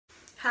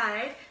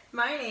Hi,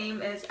 my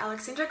name is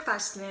Alexandra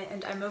Kwasny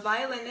and I'm a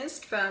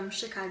violinist from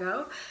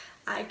Chicago.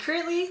 I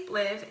currently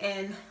live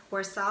in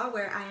Warsaw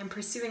where I am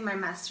pursuing my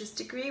master's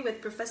degree with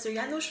Professor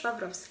Janusz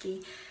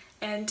Wawrowski.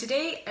 And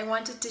today I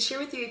wanted to share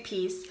with you a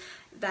piece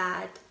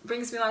that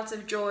brings me lots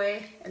of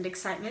joy and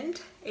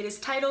excitement. It is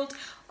titled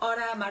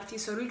Ora Marti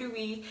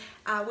Sorului,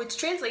 which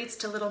translates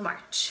to Little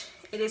March.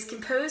 It is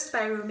composed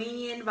by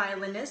Romanian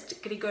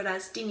violinist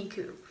Grigoras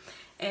Dinicu.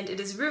 And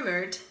it is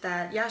rumored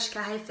that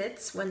Jașca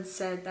Haifetz once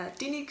said that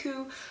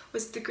Dinicu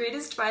was the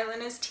greatest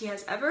violinist he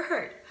has ever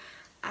heard.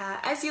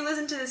 As you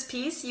listen to this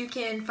piece, you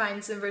can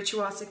find some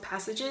virtuosic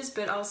passages,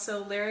 but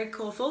also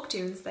lyrical folk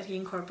tunes that he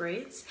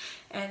incorporates.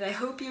 And I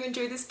hope you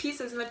enjoy this piece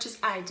as much as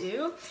I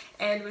do.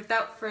 And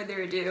without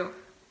further ado,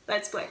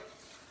 let's play.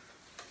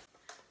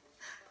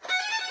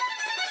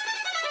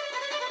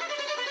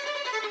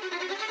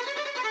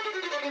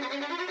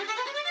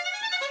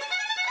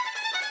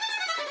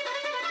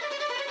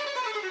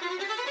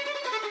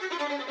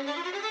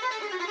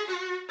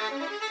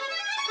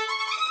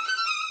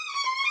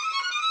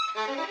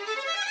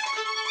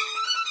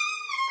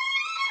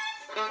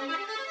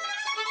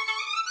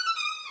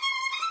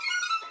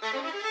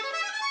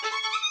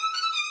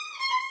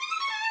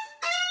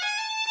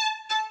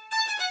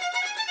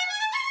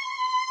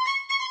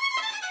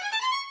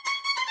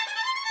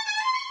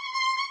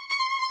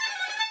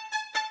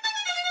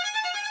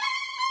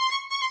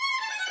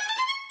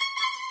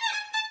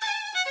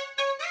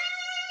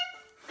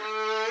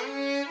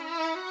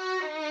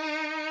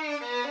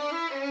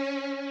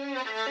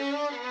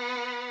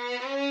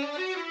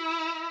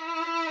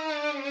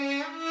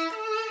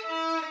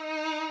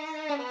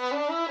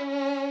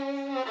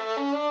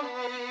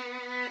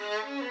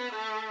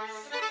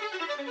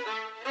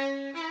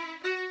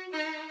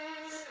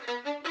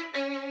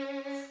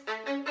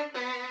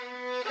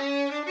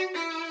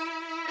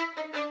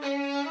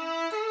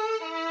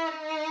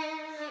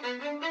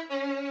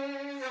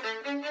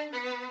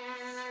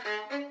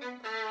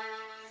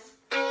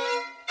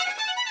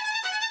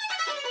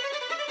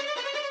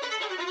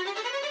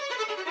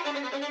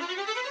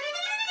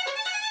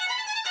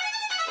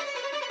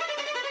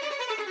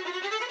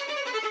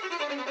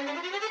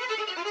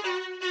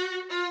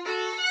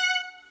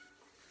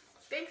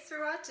 Thanks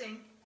for watching.